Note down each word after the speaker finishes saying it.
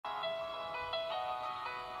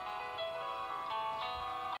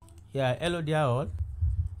Yeah, hello there all.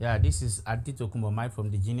 Yeah, this is Aditokumbo from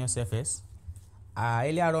the Genius FS.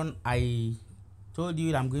 Earlier on, I told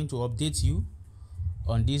you that I'm going to update you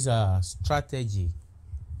on this strategy,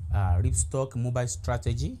 RIBSTOCH mobile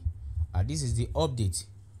strategy. This is the update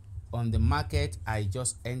on the market I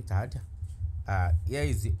just entered. Here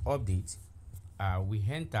is the update. We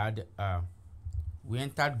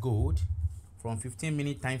entered gold from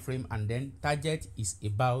 15-minute time frame, and then target is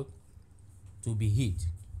about to be hit.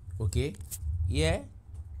 Okay, here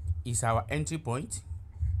is our entry point.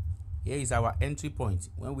 Here is our entry point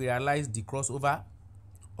when we realize the crossover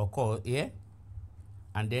occur here,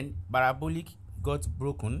 and then parabolic got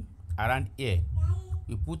broken around here.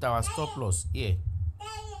 We put our stop loss here.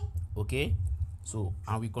 Okay, so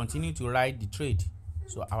and we continue to ride the trade.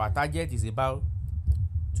 So our target is about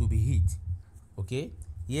to be hit. Okay,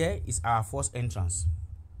 here is our first entrance.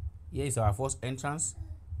 Here is our first entrance.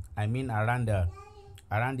 I mean around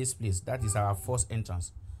this place. That is our first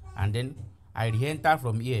entrance, and then I re-enter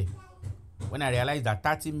from here when I realize that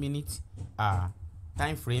 30-minute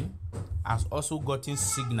time frame has also gotten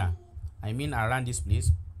signal. I mean around this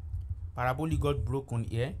place. Parabolic got broken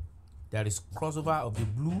here. There is crossover of the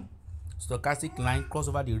blue stochastic line,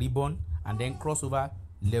 crossover the ribbon, and then crossover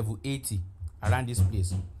level 80 around this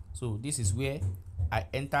place. So this is where I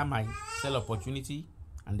enter my sell opportunity,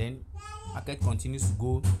 and then market continues to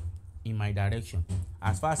go in my direction.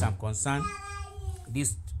 As far as I'm concerned,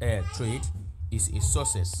 this trade is a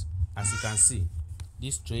success. As you can see,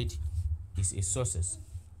 this trade is a success.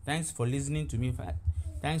 Thanks for listening to me.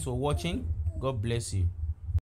 Thanks for watching. God bless you.